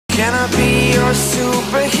Can I be your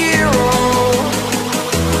superhero?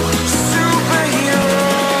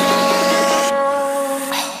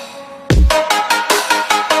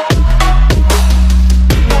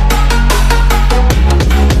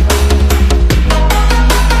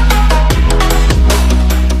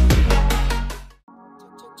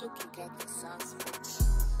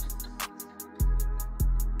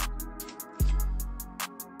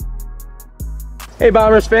 Hey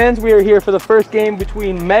Bombers fans, we are here for the first game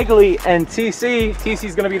between Megly and TC.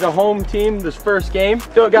 TC's gonna be the home team this first game.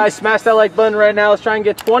 Do it guys, smash that like button right now. Let's try and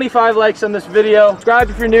get 25 likes on this video.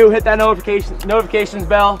 Subscribe if you're new, hit that notifications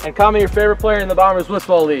bell, and comment your favorite player in the Bombers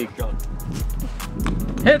Blitzball League.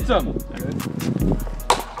 Hits him!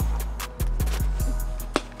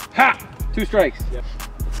 Ha! 2 strikes. Yep.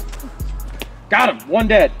 Got him, 1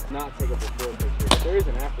 dead. Not take a before picture. There is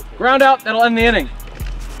an after picture. Ground out, that'll end the inning.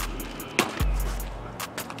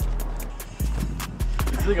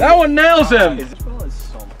 That one nails him.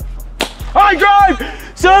 High drive,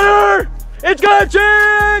 center. It's gonna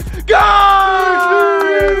change. Go!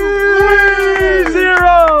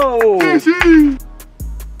 3-0.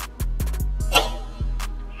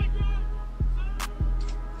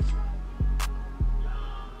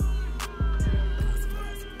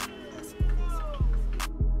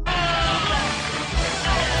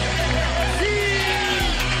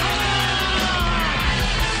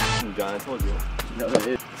 John, I told you. No, that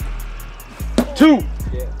is 2.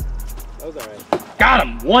 Yeah, that was alright. Got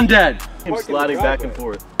him. 1 dead. Him sliding back and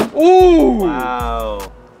forth. Ooh!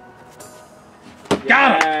 Wow.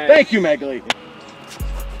 Got him. Thank you, Megly.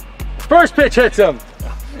 First pitch hits him.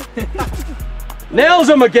 Nails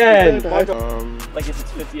him again. Like if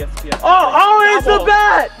it's 50 FPS. Oh, it's the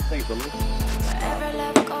bat. Thanks,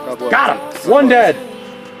 Got him. 1 dead.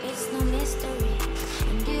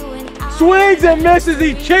 Swings and misses.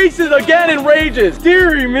 He chases again and rages.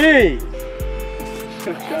 Deary me.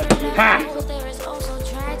 Ha.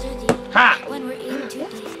 Ha.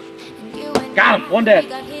 Got him. 1 dead.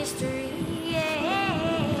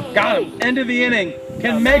 Got him. End of the inning.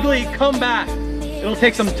 Can Megly come back? It'll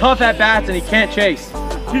take some tough at-bats and he can't chase.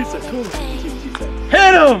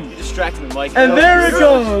 Hit him! You distracted me, Mike. And there it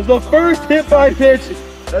goes. The first hit by pitch.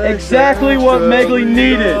 Exactly what Megly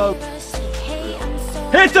needed.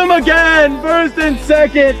 Hits him again! First and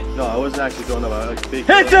second. No, I wasn't actually going about like big.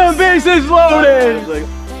 Hits him! Bases loaded! Like,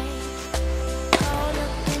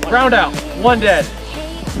 Ground out. 1 dead.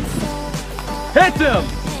 Hits him!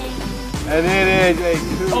 and it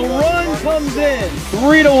is a run comes in.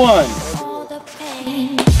 3-1.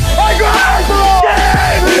 I grab the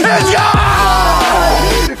game! It's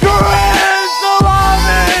gone! Grand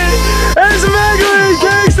salami! As Megly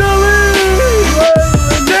takes the lead!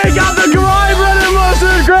 Take out the dry bread and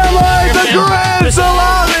mustard, Grandma! It's a grand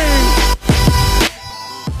salami!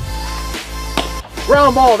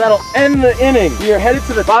 Ground ball, that'll end the inning. We are headed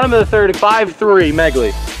to the bottom of the third, 5-3,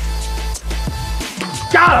 Megly.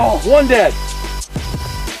 Got him! 1 dead.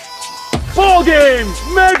 Ball game!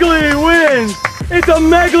 Megly wins! It's a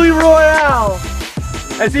Megly Royale!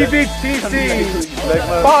 As he beats TC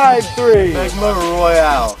 5-3. Megly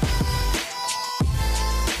Royale.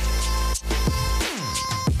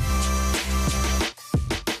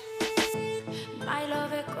 My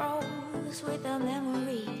love, it grows with the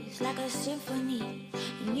memories like a symphony.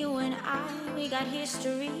 And you and I, we got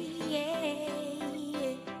history, yeah.